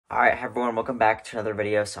Alright, everyone, welcome back to another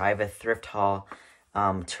video. So I have a thrift haul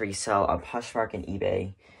to resell on Poshmark and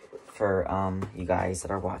eBay for you guys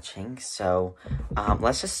that are watching. So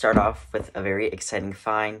let's just start off with a very exciting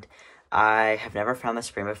find. I have never found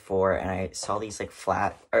this brand before, and I saw these like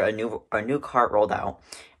a new cart rolled out,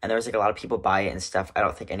 and there was like a lot of people buy it and stuff. I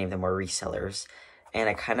don't think any of them were resellers, and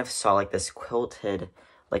I kind of saw like this quilted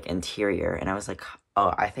like interior, and I was like,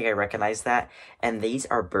 oh, I think I recognize that. And these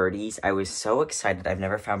are birdies. I was so excited. I've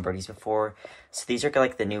never found birdies before. So these are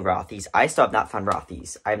like the new Rothy's. I still have not found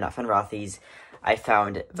Rothy's. I have not found Rothy's. I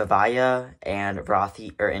found Vivaya and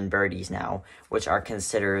Rothy in birdies now, which are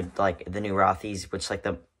considered like the new Rothy's, which like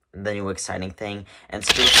the new exciting thing. And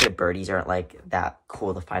seriously, birdies aren't like that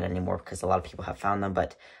cool to find anymore because a lot of people have found them,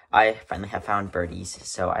 but I finally have found birdies.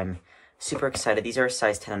 So I'm super excited. These are a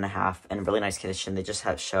size 10.5 and really nice condition. They just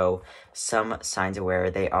show some signs of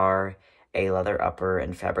wear. They are a leather upper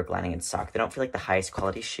and fabric lining and sock. They don't feel like the highest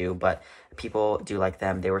quality shoe, but people do like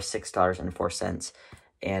them. They were $6.04,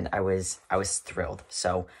 and I was thrilled.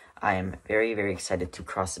 So I am very, very excited to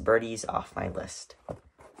cross birdies off my list.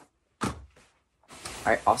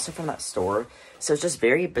 Alright, also from that store, so it's just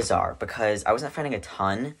very bizarre because I wasn't finding a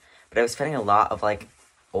ton, but I was finding a lot of like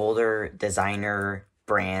older designer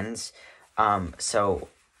brands. So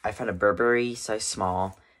I found a Burberry size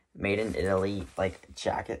small, made in Italy, like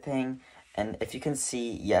jacket thing. And if you can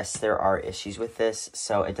see, yes, there are issues with this.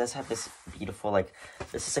 So it does have this beautiful, like,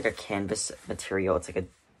 this is like a canvas material. It's like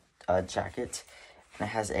a jacket, and it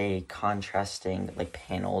has a contrasting, like,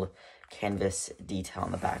 paneled canvas detail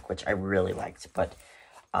on the back, which I really liked. But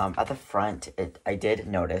at the front, I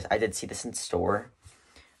did see this in store,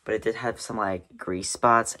 but it did have some, like, grease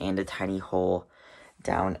spots and a tiny hole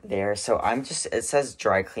down there. So it says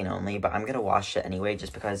dry clean only, but I'm gonna wash it anyway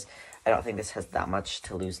just because I don't think this has that much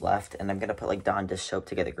to lose left. And I'm gonna put like Dawn dish soap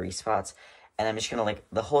to get the grease spots, and I'm just gonna, like,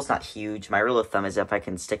 the hole's not huge. My rule of thumb is if I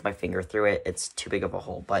can stick my finger through it, it's too big of a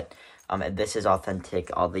hole. But this is authentic.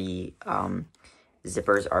 All the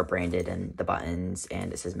zippers are branded and the buttons,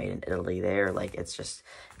 and it says made in Italy there. Like, it's just,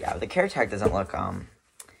 yeah, the care tag doesn't look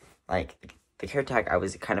like the care tag. I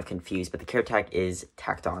was kind of confused, but the care tag is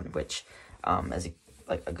tacked on, which is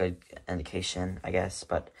like a good indication, I guess.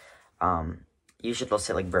 But usually they'll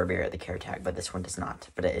say like Burberry at the care tag, but this one does not,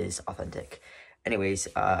 but it is authentic. Anyways,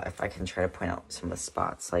 if I can try to point out some of the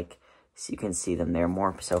spots, like, so you can see them there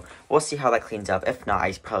more. So we'll see how that cleans up. If not,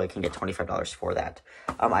 I probably can get $25 for that.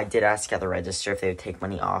 I did ask at the register if they would take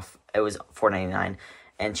money off. It was $4.99,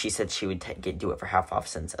 and she said she would do it for half off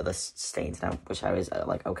since of the stains now, which I was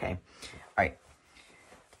like, okay. All right.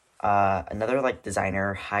 Another like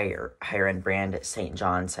designer higher end brand, St.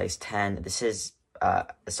 John, size 10. This is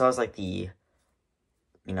so as like the,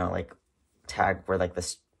 you know, like tag where like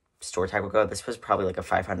the store tag would go. This was probably like a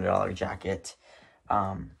 $500 jacket.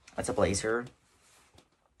 It's a blazer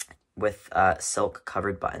with silk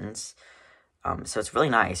covered buttons. So it's really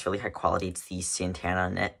nice, really high quality. It's the Santana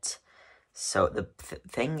knit. So the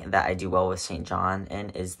thing that I do well with St. John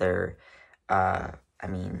in is their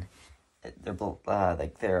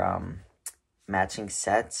their matching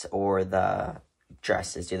sets, or the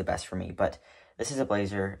dresses do the best for me. But this is a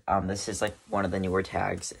blazer. This is like one of the newer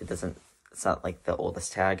tags. It's not like the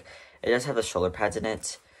oldest tag. It does have the shoulder pads in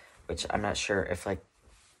it, which I'm not sure if like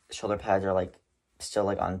shoulder pads are like still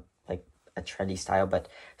like on like a trendy style. But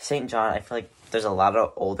St. John, I feel like there's a lot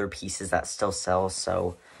of older pieces that still sell,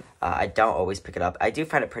 so I don't always pick it up. I do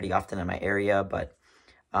find it pretty often in my area, but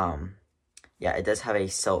yeah, it does have a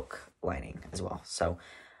silk lining as well. So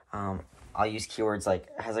I'll use keywords like,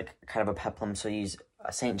 it has like kind of a peplum, so use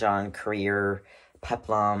St. John, career,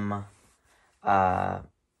 peplum,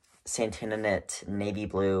 Santana knit, navy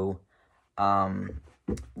blue,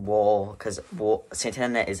 wool, because Santana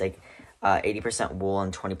knit is like 80% wool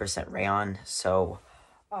and 20% rayon. So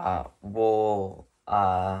wool,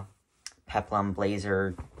 peplum,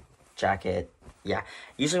 blazer, jacket. Yeah,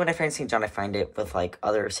 usually when I find St. John, I find it with like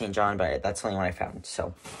other St. John, but that's the only one I found. So,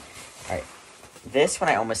 all right. This one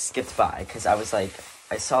I almost skipped by because I was like,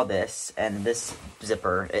 I saw this, and this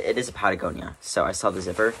zipper, it is a Patagonia. So I saw the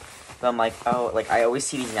zipper, but I'm like, oh, like I always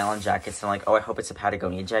see these nylon jackets, and I'm like, oh, I hope it's a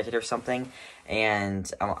Patagonia jacket or something.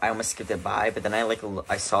 And I almost skipped it by, but then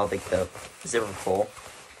I saw like the zipper pull.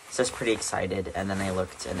 So I was pretty excited, and then I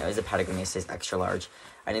looked, and it was a Patagonia size extra large.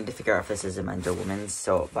 I need to figure out if this is a men's or women's,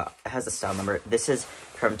 so, but it has a style number. This is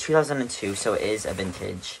from 2002, so it is a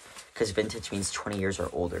vintage, because vintage means 20 years or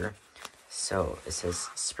older. So it says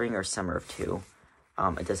spring or summer of 2.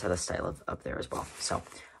 It does have a style up there as well. So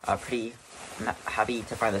pretty happy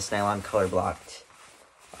to find this nylon color blocked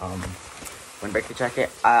windbreaker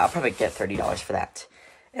jacket. I'll probably get $30 for that.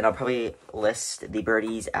 And I'll probably list the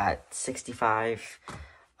birdies at 65.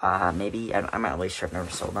 Maybe, I'm not really sure, I've never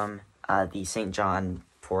sold them. The St. John,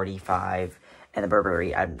 45. And the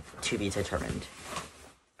Burberry, to be determined.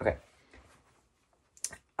 Okay.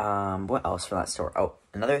 What else from that store? Oh,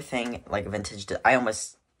 another thing, like vintage, I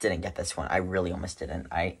almost didn't get this one. I really almost didn't.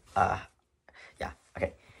 Yeah,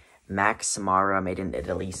 okay. Max Mara, made in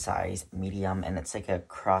Italy, size medium, and it's like a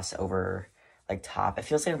crossover, like, top. It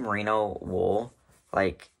feels like merino wool,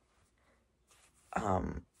 like,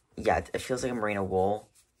 yeah, it feels like a merino wool.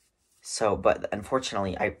 So, but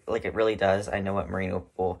unfortunately, it really does. I know what merino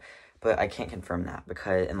wool, but I can't confirm that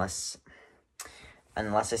because unless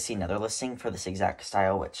I see another listing for this exact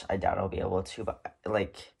style, which I doubt I'll be able to, but,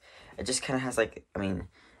 like, it just kind of has, like, I mean,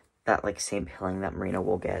 that, like, same pilling that merino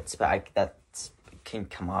wool gets, but that can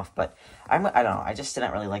come off, but I don't know, I just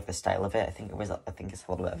didn't really like the style of it. I think it's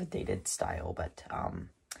a little bit of a dated style, but,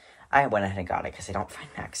 I went ahead and got it because I don't find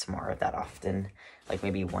Max Mara that often, like,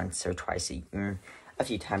 maybe once or twice a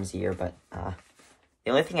few times a year, but,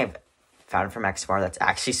 the only thing I've found from Max Mara that's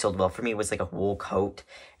actually sold well for me was, like, a wool coat,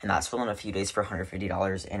 and that sold in a few days for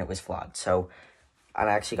 $150, and it was flawed, so I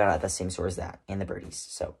actually got it at the same store as that, and the birdies,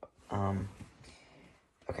 so,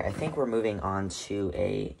 okay, I think we're moving on to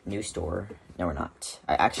a new store. No, we're not.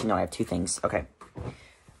 Actually, no, I have two things. Okay.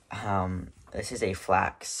 This is a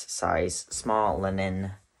flax size, small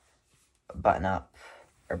linen button-up,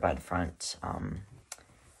 or button front,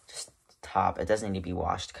 just top. It doesn't need to be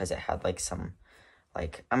washed, because it had, like, some,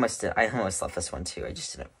 like, I almost left this one, too. I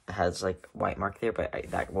just didn't, it has, like, white mark there, but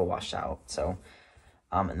that will wash out, so,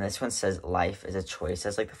 and this one says, life is a choice.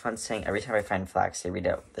 That's, like, the fun saying. Every time I find flax, they read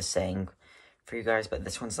out the saying for you guys, but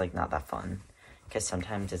this one's, like, not that fun, because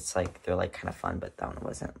sometimes it's, like, they're, like, kind of fun, but that one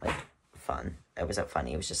wasn't, like, fun. It wasn't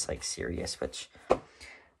funny. It was just, like, serious, which I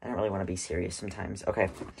don't really want to be serious sometimes. Okay.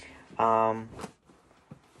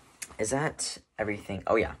 Is that everything?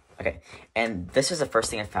 Oh, yeah. Okay. And this is the first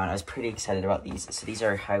thing I found. I was pretty excited about these. So these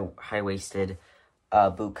are high-waisted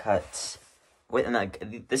boot cuts. And,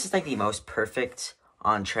 like, this is, like, the most perfect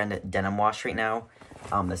on-trend denim wash right now.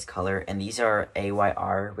 This color. And these are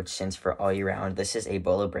AYR, which stands for all year round. This is a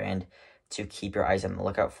Bolo brand to keep your eyes on the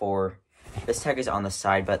lookout for. This tag is on the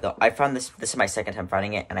side, but I found this is my second time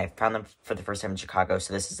finding it, and I found them for the first time in Chicago,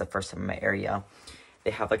 so this is the first time in my area.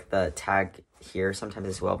 They have, like, the tag here sometimes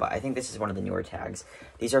as well, but I think this is one of the newer tags.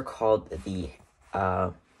 These are called the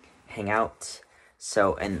Hangout.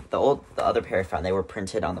 So, and the other pair I found, they were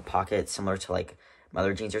printed on the pocket, similar to, like,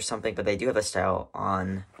 Mother jeans or something, but they do have a style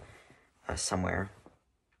on somewhere.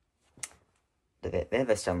 They have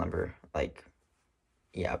a style number, like,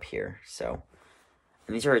 yeah, up here, so.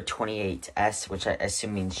 And these are a 28S, which I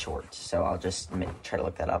assume means short, so I'll just try to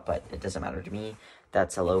look that up, but it doesn't matter to me.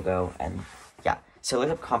 That's a logo, and yeah. So look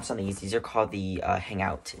up comps on these. These are called the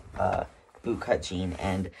Hangout bootcut jean,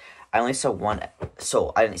 and I only saw one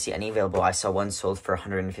sold. I didn't see any available. I saw one sold for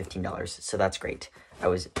 $115, so that's great. I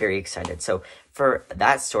was very excited. So for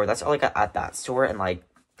that store, that's all I got at that store, and, like,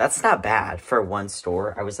 that's not bad for one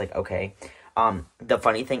store. I was like, okay. The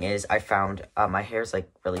funny thing is, I found, my hair's,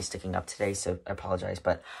 like, really sticking up today, so I apologize,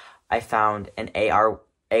 but I found an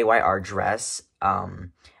AYR dress,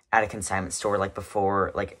 at a consignment store, like,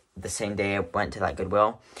 before, like, the same day I went to that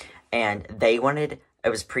Goodwill, and it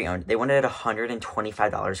was pre-owned, they wanted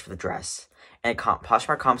 $125 for the dress, and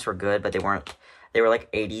Poshmark comps were good, but they were,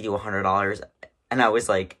 like, $80 to $100, and I was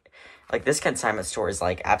like, this consignment store is,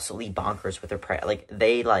 like, absolutely bonkers with their price, like,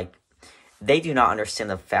 they do not understand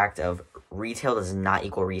the fact of retail does not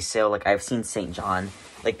equal resale. Like, I've seen St. John,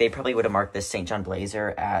 like, they probably would have marked this St. John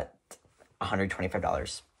blazer at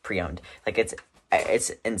 $125 pre-owned. Like, it's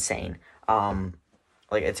insane.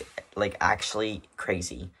 Like, it's, like, actually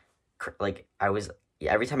crazy. Like,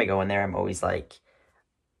 every time I go in there, I'm always like,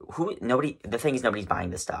 the thing is, nobody's buying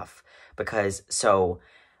this stuff. Because, so,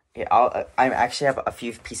 yeah, I actually have a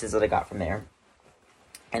few pieces that I got from there.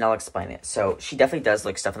 And I'll explain it. So, she definitely does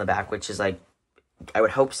look stuff in the back, which is, like, I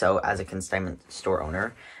would hope so as a consignment store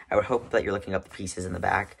owner. I would hope that you're looking up the pieces in the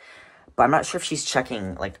back. But I'm not sure if she's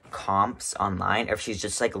checking, like, comps online, or if she's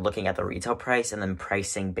just, like, looking at the retail price and then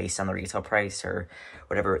pricing based on the retail price or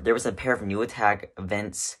whatever. There was a pair of new tag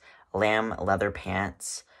Vince lamb leather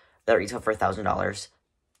pants that retail for $1,000.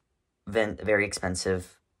 Very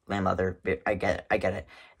expensive lamb leather. I get it.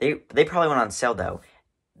 They probably went on sale, though.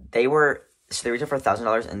 They retail for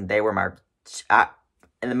 $1,000, and they were marked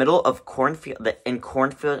in the middle of in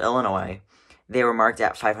Cornfield, Illinois. They were marked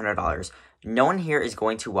at $500. No one here is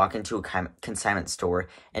going to walk into a consignment store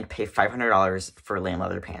and pay $500 for lamb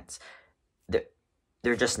leather pants.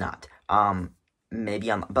 They're just not.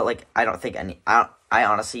 Maybe but, like, I don't think I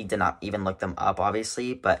honestly did not even look them up,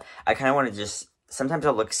 obviously, but I kind of want to just, sometimes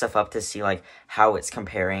I'll look stuff up to see, like, how it's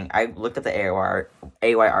comparing. I looked up the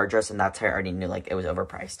AYR dress, and that's how I already knew, like, it was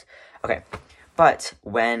overpriced. Okay, but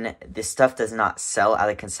when this stuff does not sell at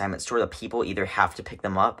a consignment store, the people either have to pick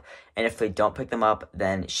them up, and if they don't pick them up,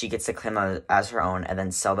 then she gets to claim them as her own, and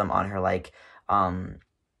then sell them on her, like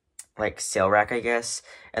sale rack, I guess.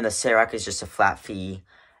 And the sale rack is just a flat fee,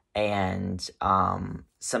 and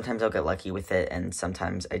sometimes I'll get lucky with it, and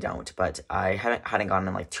sometimes I don't. But I hadn't gone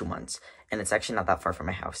in like 2 months, and it's actually not that far from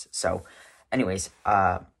my house. So, anyways,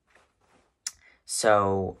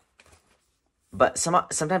 but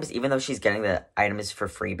sometimes even though she's getting the items for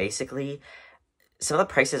free, basically, some of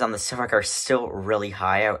the prices on the sale rack are still really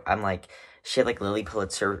high. I'm like, she had like Lily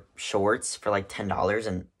Pulitzer shorts for like $10,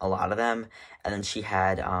 and a lot of them, and then she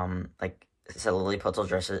had like, so Lily Pulitzer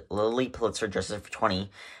dresses for $20.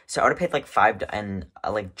 So I would have paid like $5 and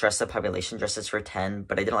like dress up population dresses for $10,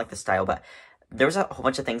 but I didn't like the style. But there was a whole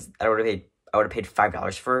bunch of things that I would have paid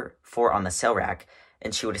 $5 for on the sale rack,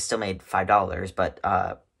 and she would have still made $5, but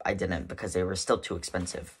I didn't, because they were still too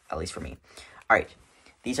expensive, at least for me. All right,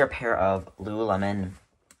 these are a pair of Lululemon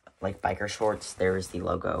like biker shorts. There's the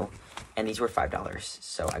logo, and these were $5,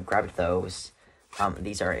 so I grabbed those.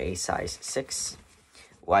 These are a size 6.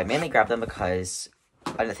 Well, I mainly grabbed them because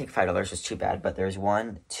I didn't think $5 was too bad, but there's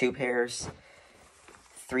 1, 2 pairs,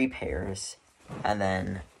 3 pairs, and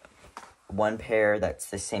then 1 pair that's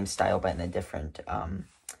the same style but in a different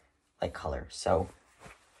like color. So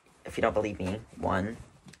if you don't believe me, 1,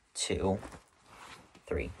 2,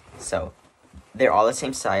 3. So they're all the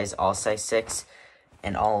same size, all size 6,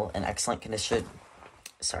 and all in excellent condition.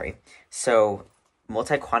 Sorry. So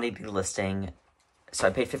multi-quantity listing. So I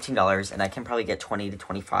paid $15, and I can probably get 20 to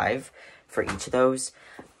 25 for each of those,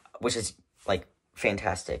 which is like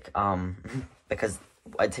fantastic. Because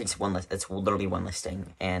it takes one list. It's literally 1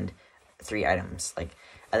 listing and 3 items. Like,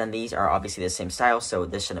 and then these are obviously the same style, so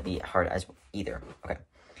this shouldn't be hard as either. Okay.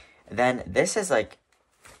 Then this is like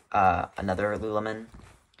another Lululemon,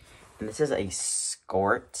 and this is a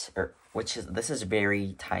skirt, this is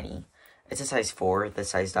very tiny. It's a size 4. The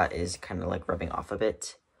size dot is kind of like rubbing off a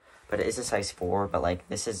bit, but it is a size 4. But like,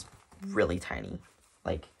 this is really tiny,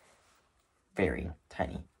 like very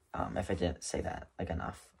tiny. If I didn't say that like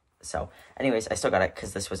enough. So, anyways, I still got it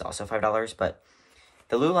because this was also $5. But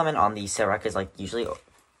the Lululemon on the sale rack is like usually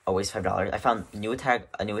always $5. I found a new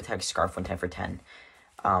attack scarf one time for $10.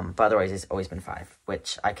 But otherwise it's always been $5,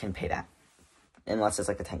 which I can pay that. Unless it's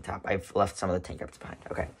like a tank top. I've left some of the tank tops behind.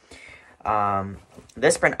 Okay.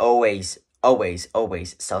 This brand always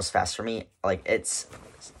sells fast for me. Like, it's,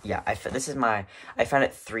 yeah, I found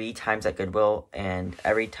it 3 times at Goodwill, and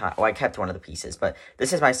every time, well, I kept one of the pieces, but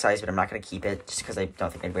this is my size, but I'm not going to keep it just because I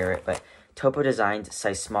don't think I'd wear it. But Topo Designs,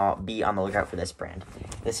 size small. Be on the lookout for this brand.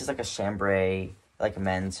 This is like a chambray, like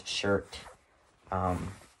men's shirt.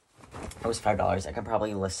 It was $5. I could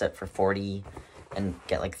probably list it for $40 and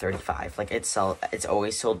get like $35. Like, it's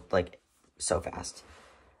always sold like so fast.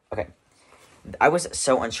 Okay. I was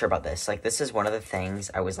so unsure about this. Like, this is one of the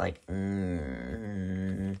things I was like,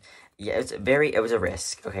 yeah, it was a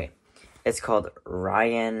risk. Okay. It's called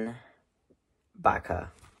Ryan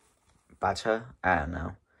Bacha. I don't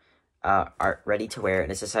know. Are ready to wear,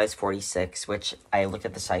 and it's a size 46, which I looked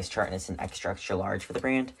at the size chart, and it's an extra large for the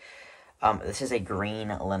brand. This is a green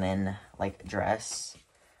linen, like, dress.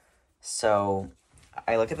 So,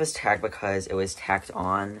 I looked at this tag because it was tacked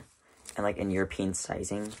on, and, like, in European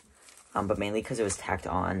sizing. But mainly because it was tacked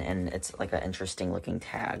on, and it's, like, an interesting looking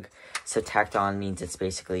tag. So, tacked on means it's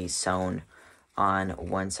basically sewn on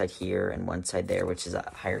one side here and one side there, which is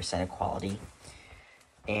a higher sign of quality.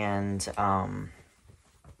 And,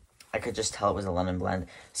 I could just tell it was a linen blend.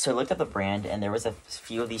 So, I looked at the brand, and there was a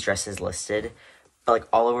few of these dresses listed, but like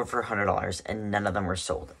all over for $100, and none of them were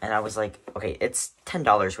sold. And I was like, okay, it's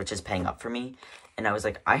 $10, which is paying up for me. And I was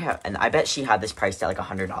like, I bet she had this priced at like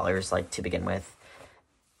 $100, like, to begin with.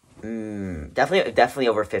 Definitely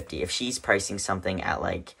over 50. If she's pricing something at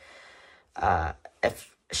like,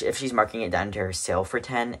 if she's marking it down to her sale for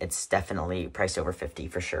 10, it's definitely priced over 50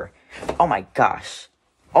 for sure. Oh my gosh,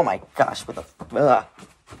 what the,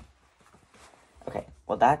 okay,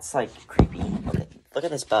 well, that's like creepy. Okay, look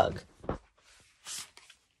at this bug.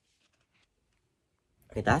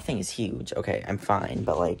 Okay, that thing is huge. Okay, I'm fine,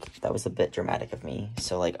 but, like, that was a bit dramatic of me.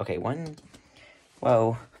 So, like, okay,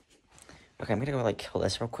 whoa. Okay, I'm gonna go, like, kill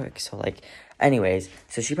this real quick. So, like, anyways,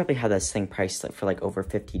 so she probably had this thing priced, like, for, like, over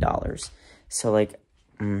 $50. So, like,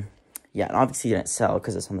 yeah, and obviously it didn't sell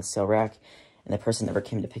because it's on the sale rack, and the person never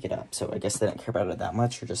came to pick it up. So, I guess they didn't care about it that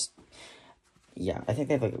much, or just, yeah, I think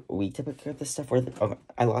they have, like, a week to pick up this stuff. Oh,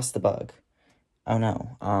 I lost the bug. Oh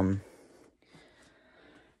no.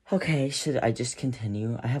 Okay, should I just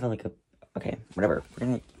continue? I have okay, whatever.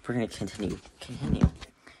 We're gonna continue.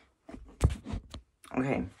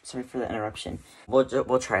 Okay, sorry for the interruption.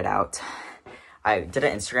 We'll try it out. I did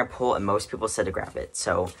an Instagram poll and most people said to grab it,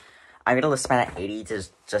 so I'm gonna list mine at 80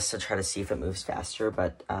 just to try to see if it moves faster.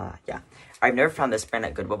 But yeah, I've never found this brand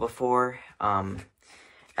at Goodwill before.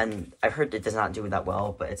 And I've heard it does not do that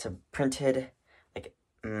well, but it's a printed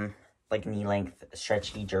like knee-length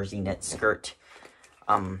stretchy jersey knit skirt.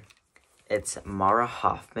 It's Mara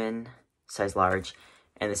Hoffman, size large,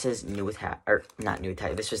 and this is new with tag, or not new with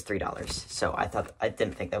tag. This was $3, so I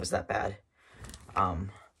didn't think that was that bad.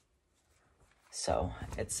 So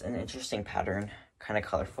it's an interesting pattern, kind of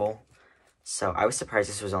colorful. So I was surprised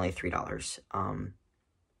this was only $3.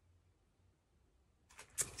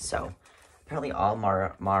 So apparently all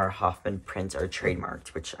Mara Hoffman prints are trademarked,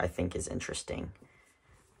 which I think is interesting.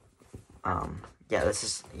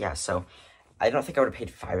 Yeah, so I don't think I would have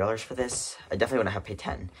paid $5 for this. I definitely wouldn't have paid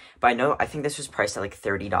 $10. But I think this was priced at like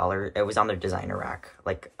 $30. It was on their designer rack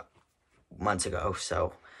like months ago.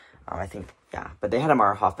 So I think, yeah. But they had a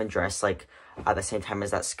Mara Hoffman dress like at the same time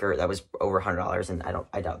as that skirt that was over $100. And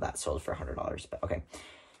I doubt that sold for $100. But okay.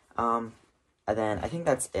 And then I think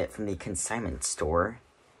that's it from the consignment store.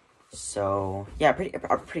 So yeah,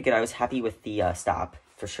 pretty good. I was happy with the stop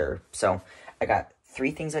for sure. So I got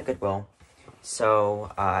 3 things at Goodwill.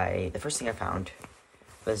 So the first thing I found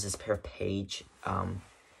was this pair of Page.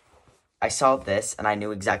 I saw this and I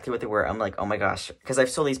knew exactly what they were. I'm like, oh my gosh, because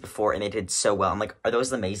I've sold these before and they did so well. I'm like, are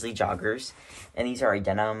those the Maisley joggers? And these are a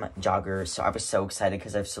denim joggers. So I was so excited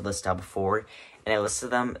because I've sold this style before. And I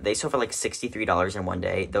listed them. They sold for like $63 in one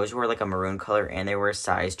day. Those were like a maroon color and they were a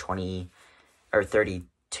size 20 or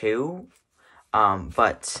 32.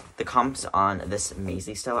 But the comps on this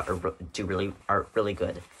Maisley style are really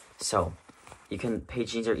good. So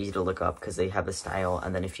Page jeans are easy to look up because they have the style,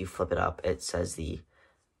 and then if you flip it up, it says the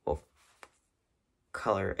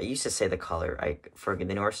color. It used to say the color. For the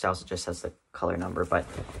newer styles, it just says the color number, but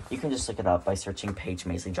you can just look it up by searching Page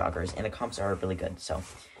Maisley joggers, and the comps are really good. So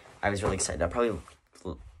I was really excited. I'll probably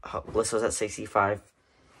list those at 65. All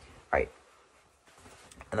right.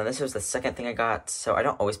 And then this was the second thing I got. So I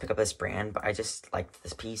don't always pick up this brand, but I just liked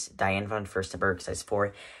this piece. Diane von Furstenberg, size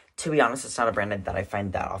 4. To be honest, it's not a brand that I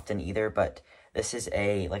find that often either, but this is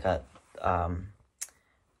has like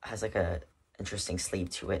a interesting sleeve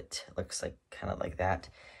to it. Looks like kind of like that.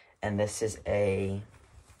 And this is a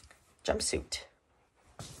jumpsuit.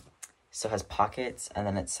 So it has pockets, and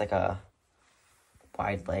then it's like a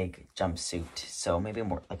wide leg jumpsuit. So maybe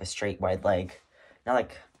more like a straight wide leg. Not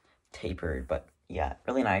like tapered, but yeah,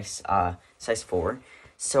 really nice. Size 4.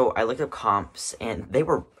 So I looked up comps, and they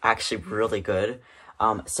were actually really good.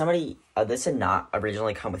 Somebody, this did not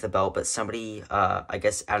originally come with a belt, but somebody, I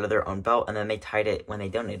guess, added their own belt, and then they tied it when they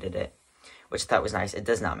donated it, which I thought was nice. It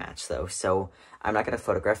does not match, though, so I'm not going to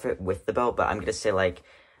photograph it with the belt, but I'm going to say, like,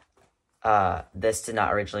 this did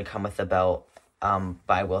not originally come with the belt, but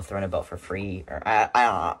I will throw in a belt for free, or I don't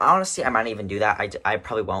know. Honestly, I might even do that. I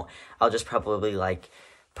probably won't. I'll just probably, like,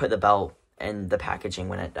 put the belt in the packaging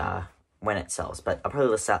when it sells, but I'll probably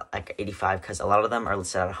list that, like, 85, because a lot of them are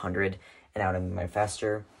listed at 100, and out of my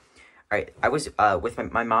faster. All right, I was with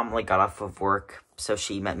my mom, like, got off of work, so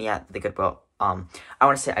she met me at the Goodwill. I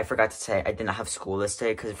want to say, I forgot to say, I did not have school this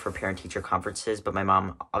day because for parent-teacher conferences, but my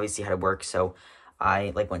mom obviously had to work, so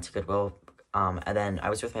I, like, went to Goodwill, and then I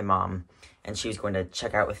was with my mom, and she was going to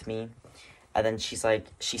check out with me, and then she's like,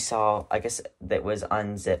 she saw, I guess, that was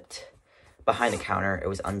unzipped behind the counter. It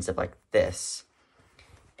was unzipped like this.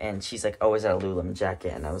 And she's like, oh, is that a Lululemon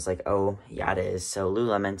jacket? And I was like, oh, yeah, it is. So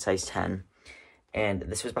Lululemon, size 10. And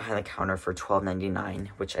this was behind the counter for $12.99,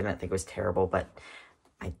 which I didn't think was terrible, but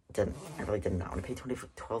I really did not want to pay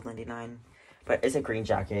 $12.99. But it's a green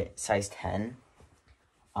jacket, size 10.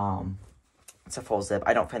 It's a full zip.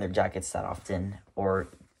 I don't find their jackets that often, or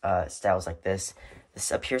styles like this. This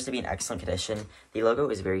appears to be in excellent condition. The logo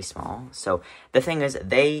is very small. So the thing is,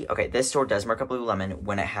 this store does mark up Lululemon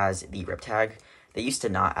when it has the rip tag. They used to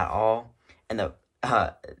not at all. And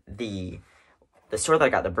the store that I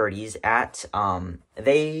got the birdies at,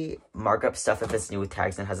 they mark up stuff if it's new with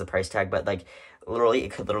tags and has the price tag, but like literally,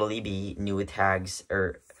 it could literally be new with tags,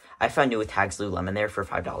 or I found new with tags Lululemon there for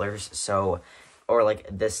 $5. So, or like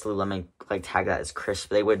this Lululemon like tag that is crisp,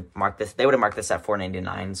 they would have marked this at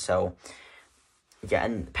 $4.99. So yeah,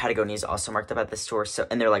 and Patagonia is also marked up at this store. So,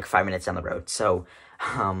 and they're like 5 minutes down the road. So,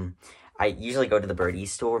 I usually go to the Birdie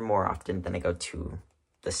store more often than I go to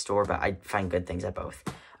the store, but I find good things at both.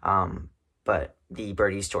 But the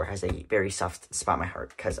Birdie store has a very soft spot in my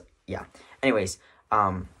heart, because, yeah. Anyways,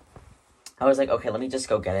 I was like, okay, let me just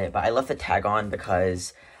go get it. But I left the tag on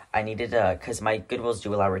because I needed to, because my Goodwills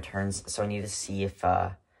do allow returns, so I need to see if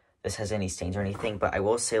this has any stains or anything. But I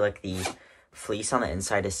will say, like, the fleece on the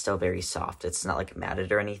inside is still very soft. It's not, like,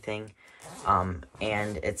 matted or anything.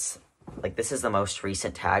 And it's, like, this is the most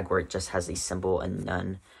recent tag where it just has the symbol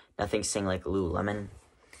and nothing saying, like, Lululemon.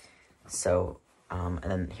 So, and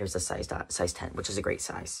then here's the size 10, which is a great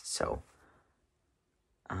size. So,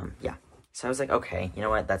 yeah. So I was like, okay, you know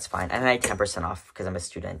what, that's fine. And I had 10% off because I'm a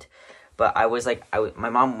student. But I was like, my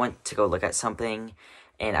mom went to go look at something,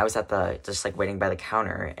 and I was at just like waiting by the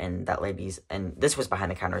counter, and that lady's, and this was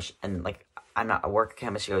behind the counter, and like, I'm not a work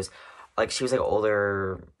chemist. She goes, like, she was like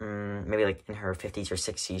older, maybe like in her 50s or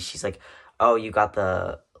 60s. She's like, oh, you got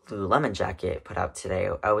the Lululemon jacket put out today.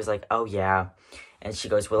 I was like, oh yeah. And she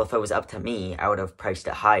goes, well, if it was up to me, I would have priced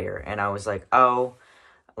it higher. And I was like, oh,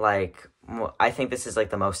 like, I think this is, like,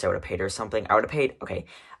 the most I would have paid or something. I would have paid, okay,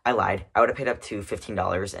 I lied. I would have paid up to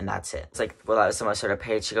 $15, and that's it. It's like, well, that was the most I would have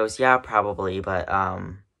paid. She goes, yeah, probably, but,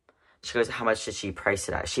 she goes, how much did she price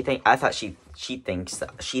it at? She thought that she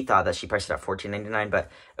priced it at $14.99,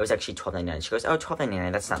 but it was actually $12.99. She goes, oh,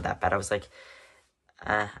 $12.99, that's not that bad. I was like,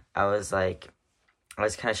 I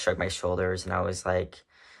was kind of shrugged my shoulders, and I was like,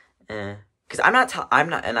 because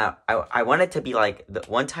I wanted to be like, the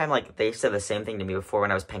one time, like, they said the same thing to me before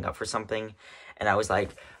when I was paying up for something, and I was like,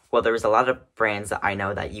 well, there was a lot of brands that I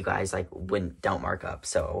know that you guys, like, don't mark up,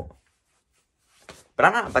 so, but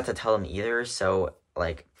I'm not about to tell them either, so,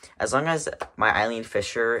 like, as long as my Eileen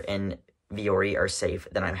Fisher and Viore are safe,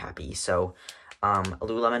 then I'm happy. So,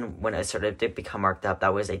 Lululemon, when it started to become marked up,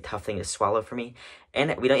 that was a tough thing to swallow for me,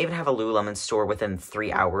 and we don't even have a Lululemon store within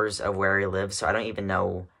 3 hours of where I live, so I don't even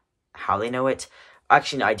know how they know it.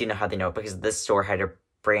 Actually, no, I do know how they know it, because this store had a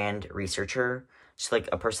brand researcher. She's like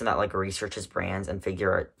a person that, like, researches brands and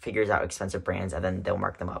figures out expensive brands, and then they'll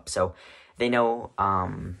mark them up. So they know,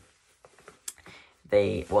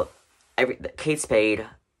 Kate Spade,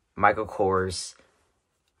 Michael Kors,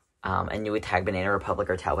 and New Tag, Banana Republic,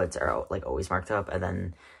 or Talbots are, like, always marked up. And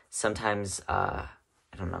then sometimes, I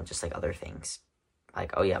don't know, just, like, other things.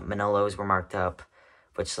 Like, oh yeah, Manolos were marked up,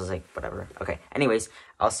 which is, like, whatever. Okay, anyways,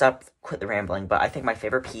 I'll quit the rambling, but I think my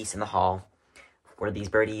favorite piece in the haul were these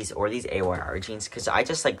birdies or these AYR jeans, because I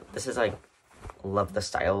just, like, this is, like, love the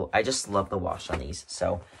style. I just love the wash on these.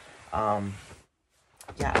 So,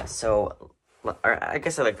 yeah, so, I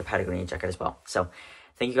guess I like the Patagonia jacket as well. So,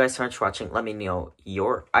 thank you guys so much for watching. Let me know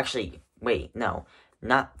actually, wait, no,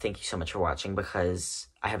 not thank you so much for watching, because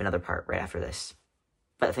I have another part right after this.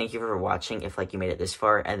 But thank you for watching if, like, you made it this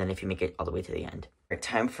far, and then if you make it all the way to the end.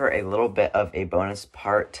 Time for a little bit of a bonus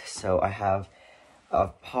part. So I have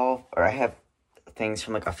I have things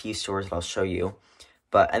from, like, a few stores that I'll show you.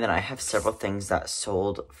 And then I have several things that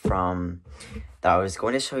sold from, that I was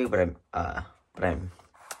going to show you, but I don't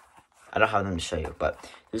have them to show you. But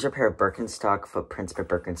these are a pair of Birkenstock footprints by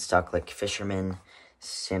Birkenstock, like fisherman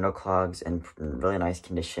sandal clogs, in really nice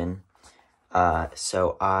condition.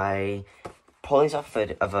 So I pulled these off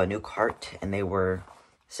of a new cart, and they were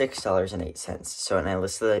 $6.08. So, and I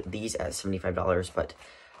listed these at $75, but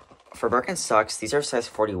for Birkenstocks, these are size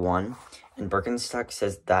 41, and Birkenstock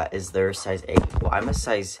says that is their size 8. Well, I'm a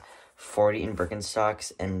size 40 in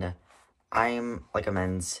Birkenstocks, and I'm, like, a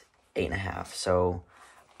men's 8.5, so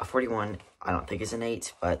a 41, I don't think is an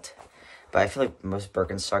 8, but I feel like most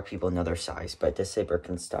Birkenstock people know their size, but it does say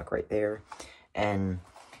Birkenstock right there. And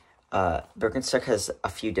Birkenstock has a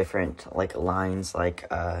few different, like, lines, like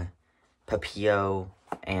Papillo,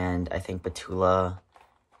 and I think Batula,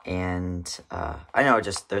 and I know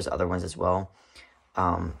just there's other ones as well,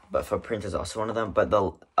 but Footprint is also one of them. But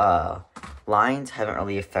the lines haven't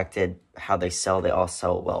really affected how they sell. They all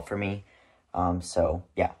sell well for me. So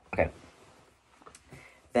yeah, okay.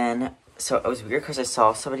 Then, so it was weird because I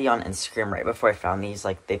saw somebody on Instagram right before I found these,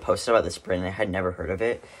 like, they posted about this brand, and I had never heard of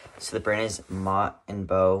it. So the brand is Mott and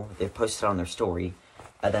Bow. They posted on their story,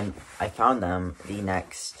 and then I found them the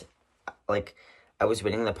next, like, I was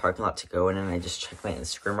waiting in the parking lot to go in, and I just checked my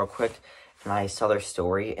Instagram real quick, and I saw their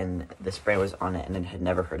story, and this brand was on it, and I had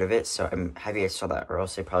never heard of it, so I'm happy I saw that, or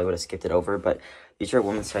else I probably would have skipped it over. But these are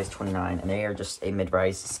women's size 29, and they are just a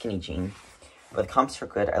mid-rise skinny jean. But the comps are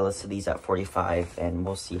good. I listed these at 45, and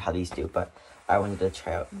we'll see how these do, but I wanted to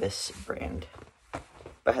try out this brand.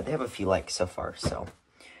 But they have a few likes so far, so,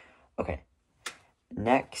 okay.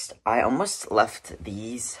 Next, I almost left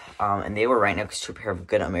these, and they were right next to a pair of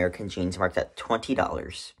good American jeans marked at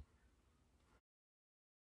 $20.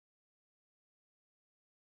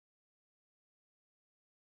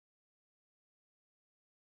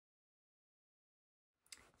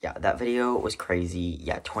 Yeah, that video was crazy.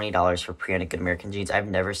 Yeah, $20 for pre-owned good American jeans. I've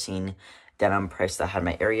never seen denim price that I had in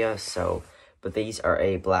my area. So, but these are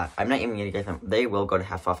a black. I'm not even going to get them. They will go to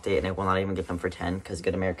half off date, and I will not even get them for 10 because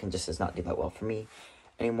Good American just does not do that well for me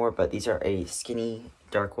anymore. But these are a skinny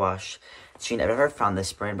dark wash jean. I've never found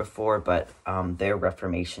this brand before, but they're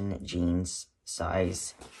Reformation jeans,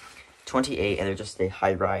 size 28, and they're just a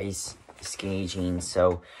high-rise skinny jeans.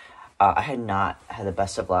 So I had not had the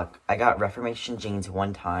best of luck. I got Reformation jeans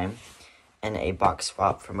one time in a box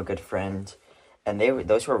swap from a good friend, and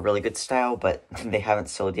those were a really good style, but they haven't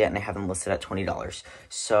sold yet, and I have them listed at $20.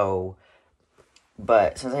 So,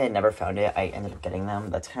 but since I had never found it, I ended up getting them.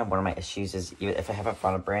 That's kind of one of my issues, is even if I haven't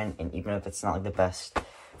found a brand, and even if it's not like the best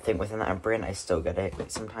thing within that brand, I still get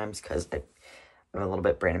it sometimes because I'm a little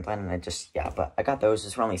bit brand blind, and I just, yeah, but I got those.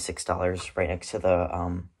 Those were only $6 right next to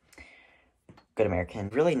the Good American.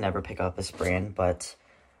 Really never pick up this brand, but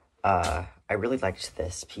I really liked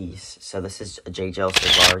this piece. So this is a J.Jill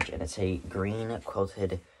size large, and it's a green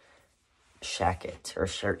quilted shacket or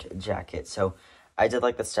shirt jacket. So I did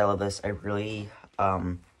like the style of this. I really,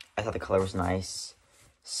 I thought the color was nice.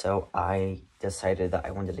 So I decided that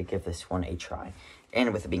I wanted to give this one a try.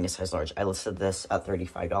 And with it being a size large, I listed this at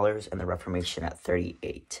 $35 and the Reformation at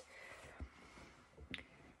 $38.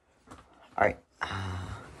 Alright,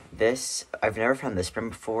 this, I've never found this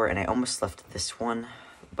brand before, and I almost left this one,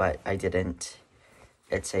 but I didn't.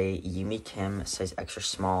 It's a Yumi Kim size extra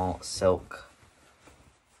small silk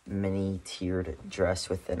mini tiered dress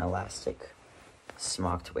with an elastic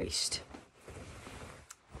smocked waist.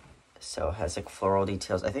 So it has like floral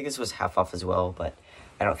details. I think this was half off as well, but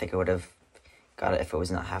I don't think I would have got it if it was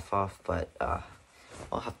not half off, but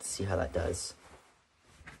I'll have to see how that does.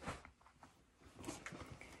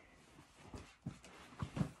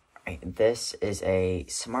 Alright, this is a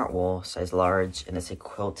Smart Wool size large, and it's a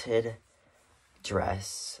quilted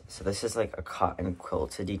dress. So this is like a cotton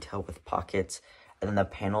quilted detail with pockets, and then the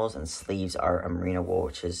panels and sleeves are a merino wool,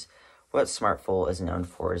 which is what Smart Wool is known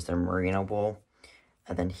for, is their merino wool.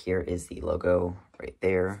 And then here is the logo right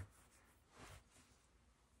there.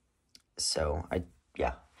 So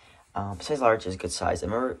size large is a good size. I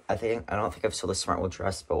don't think I've sold a Smart Wool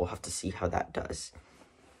dress, but we'll have to see how that does.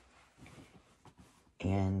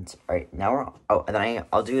 And all right, now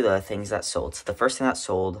I'll do the things that sold. So the first thing that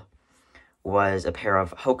sold was a pair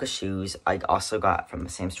of Hoka shoes. I also got from the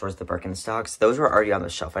same store as the Birkenstocks. Those were already on the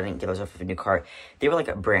shelf. I didn't get those off of a new cart. They were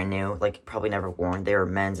like brand new, like probably never worn. They were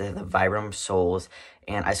men's. They had the Vibram soles,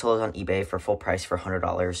 and I sold those on eBay for full price for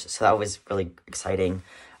 $100. So that was really exciting.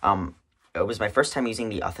 It was my first time using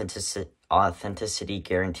the authenticity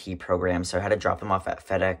guarantee program, so I had to drop them off at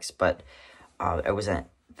FedEx, but it wasn't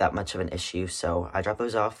that much of an issue. So I dropped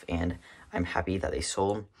those off, and I'm happy that they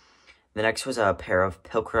sold. The next was a pair of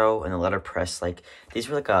Pilcro and the letterpress. Like, these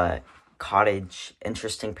were like a cottage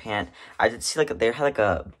interesting pant. I did see like they had like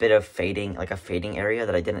a bit of fading, like a fading area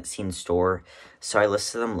that I didn't see in store. So I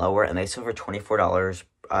listed them lower, and they sold for $24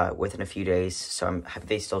 within a few days. So I'm happy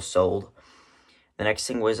they still sold. The next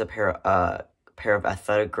thing was a pair of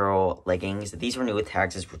Athletic Girl leggings. These were new with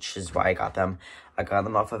tags, which is why I got them. I got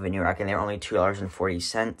them off of a new rack, and they were only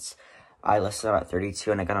 $2.40. I listed them at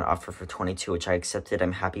 $32, and I got an offer for $22, which I accepted.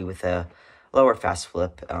 I'm happy with a lower fast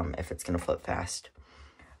flip, if it's going to flip fast.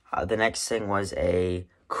 The next thing was a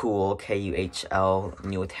cool, K-U-H-L,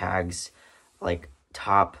 new with tags, like,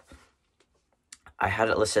 top. I had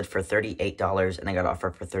it listed for $38, and I got an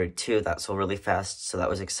offer for $32. That sold really fast, so that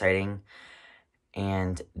was exciting.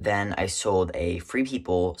 And then I sold a Free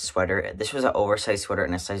People sweater. This was an oversized sweater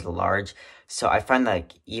in a size large. So I find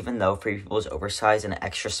that even though Free People is oversized, an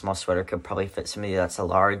extra small sweater could probably fit somebody that's a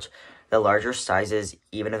large. The larger sizes,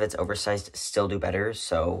 even if it's oversized, still do better.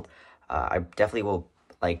 So I definitely will,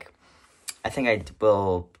 like, I think I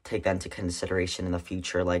will take that into consideration in the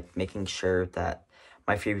future, like making sure that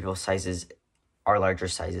my Free People sizes are larger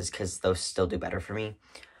sizes, because those still do better for me.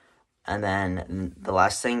 And then the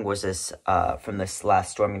last thing was this, from this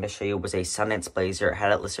last store I'm going to show you, was a Sundance blazer. I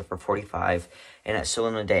had it listed for $45, and it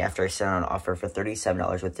sold in a day after I sent out an offer for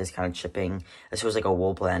 $37 with discounted shipping. This was like a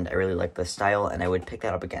wool blend. I really like the style, and I would pick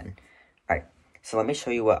that up again. Alright, so let me show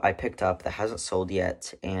you what I picked up that hasn't sold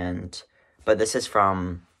yet, but this is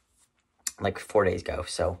from like 4 days ago.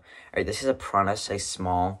 So, alright, this is a Prana size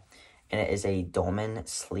small, and it is a dolman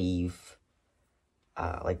sleeve,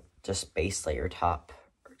 like just base layer top.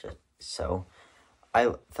 So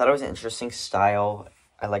I thought it was an interesting style.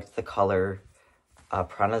 I liked the color.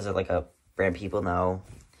 Prana's are like a brand people know,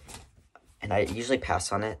 and I usually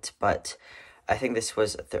pass on it, but I think this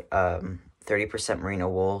was 30% merino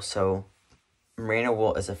wool. So merino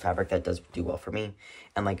wool is a fabric that does do well for me,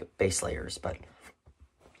 and like base layers. But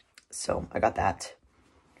so I got that.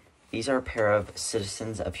 These are a pair of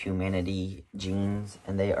Citizens of Humanity jeans,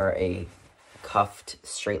 and they are a cuffed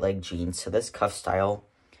straight leg jeans. So this cuff style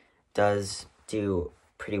does do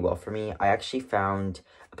pretty well for me. I actually found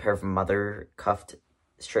a pair of Mother cuffed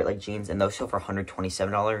straight leg jeans, and those sell for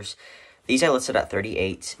 $127. These I listed at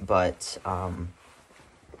 $38, but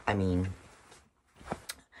I mean,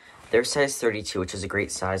 they're size 32, which is a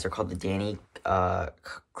great size. They're called the Danny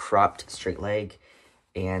cropped straight leg,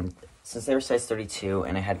 and since they were size 32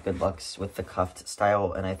 and I had good lucks with the cuffed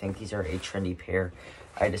style, and I think these are a trendy pair,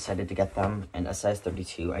 I decided to get them. And a size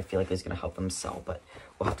 32, I feel like is going to help them sell, but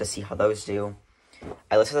we'll have to see how those do.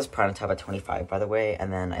 I listed this Prada top at 25, by the way,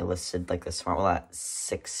 and then I listed like the Smartwell at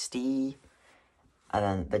 60, and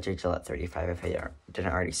then the JGL at 35, if I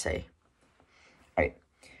didn't already say. Alright,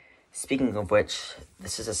 speaking of which,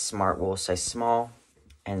 this is a Smartwool size small,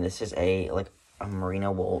 and this is a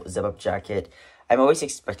merino wool zip-up jacket. I'm always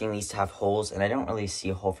expecting these to have holes, and I don't really see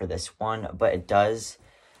a hole for this one, but it does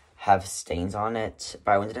have stains on it.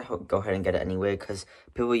 But I wanted to go ahead and get it anyway, because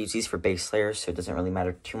people use these for base layers, so it doesn't really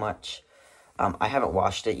matter too much. I haven't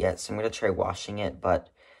washed it yet, so I'm going to try washing it, but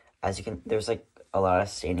as you can, there's like a lot of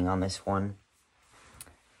staining on this one.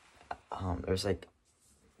 There's like,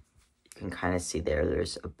 you can kind of see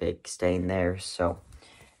there's a big stain there, so,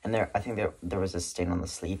 and I think there was a stain on the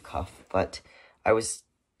sleeve cuff, but I was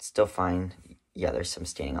still fine. Yeah, there's some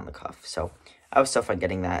staining on the cuff, so I was still fine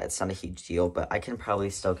getting that. It's not a huge deal, but I can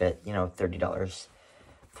probably still get, you know, $30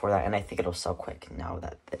 for that, and I think it'll sell quick now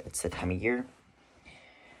that it's the time of year.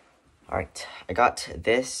 Alright, I got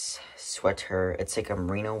this sweater. It's like a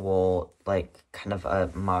merino wool, like kind of a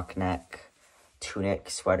mock neck tunic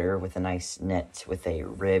sweater with a nice knit with a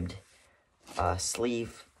ribbed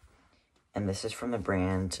sleeve. And this is from the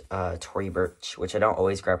brand Tory Burch, which I don't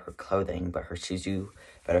always grab her clothing, but her shoes do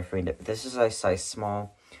better for me. This is a size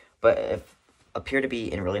small, but it appeared to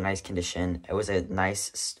be in really nice condition. It was a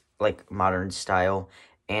nice, like, modern style,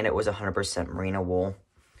 and it was 100% merino wool.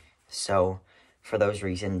 So, for those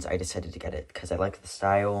reasons, I decided to get it, because I like the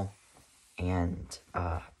style, and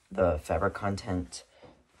the fabric content,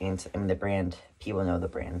 and I mean, the brand, people know the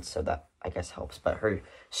brand, so that, I guess, helps. But her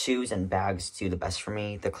shoes and bags do the best for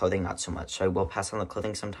me. The clothing, not so much. So I will pass on the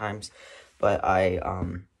clothing sometimes. But I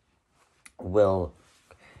will,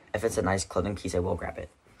 if it's a nice clothing piece, I will grab it.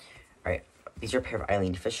 Alright, these are a pair of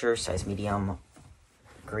Eileen Fisher, size medium,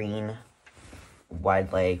 green,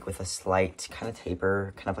 wide leg with a slight kind of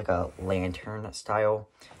taper, kind of like a lantern style.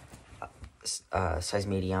 Size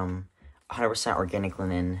medium, 100% organic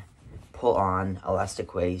linen, pull on,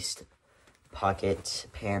 elastic waist, pocket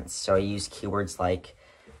pants. So I use keywords like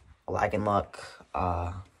lag and look,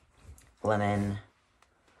 linen,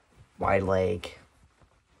 wide leg.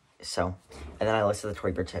 So, and then I listed the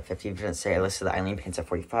Tory Burch at 50. If you didn't say, I listed the Eileen pants at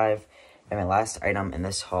 45. And my last item in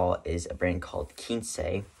this haul is a brand called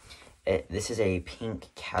Keegan. This is a pink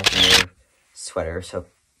cashmere sweater. So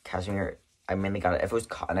cashmere, I mainly got it. If it was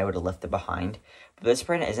cotton, I would have left it behind. But this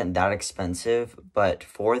brand isn't that expensive. But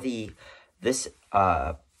for this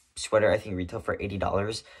sweater, I think retail for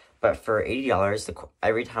 $80. But for $80,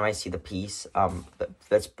 every time I see the piece,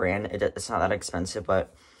 this brand, it's not that expensive,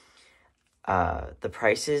 but the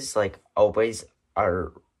prices, like, always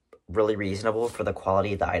are really reasonable for the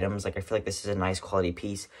quality of the items. Like, I feel like this is a nice quality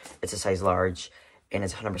piece. It's a size large, and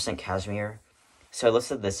it's 100% cashmere. So I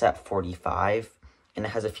listed this at 45, and it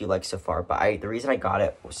has a few likes so far. But the reason I got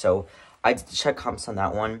it, so I did check comps on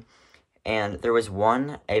that one, and there was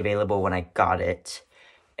one available when I got it,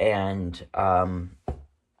 and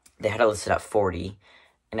they had it listed at 40,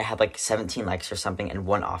 and it had like 17 likes or something and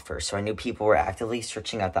one offer. So I knew people were actively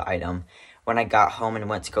searching out the item. When I got home and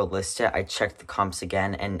went to go list it, I checked the comps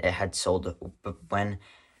again, and it had sold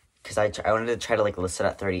because I wanted to try to like list it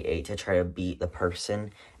at 38 to try to beat the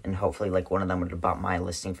person, and hopefully like one of them would have bought my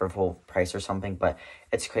listing for full price or something. But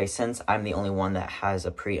it's crazy, since I'm the only one that has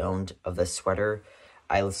a pre-owned of this sweater,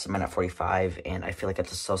 I listed mine at 45, and I feel like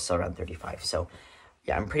it's still sell around 35. So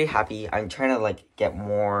yeah, I'm pretty happy. I'm trying to like get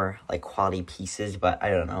more like quality pieces, but I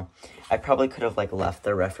don't know. I probably could have like left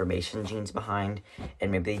the Reformation jeans behind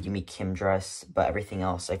and maybe the Yumi Kim dress, but everything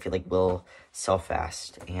else I feel like will sell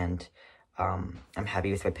fast, and I'm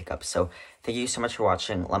happy with my pickup. So thank you so much for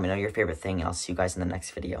watching. Let me know your favorite thing, and I'll see you guys in the next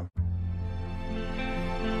video.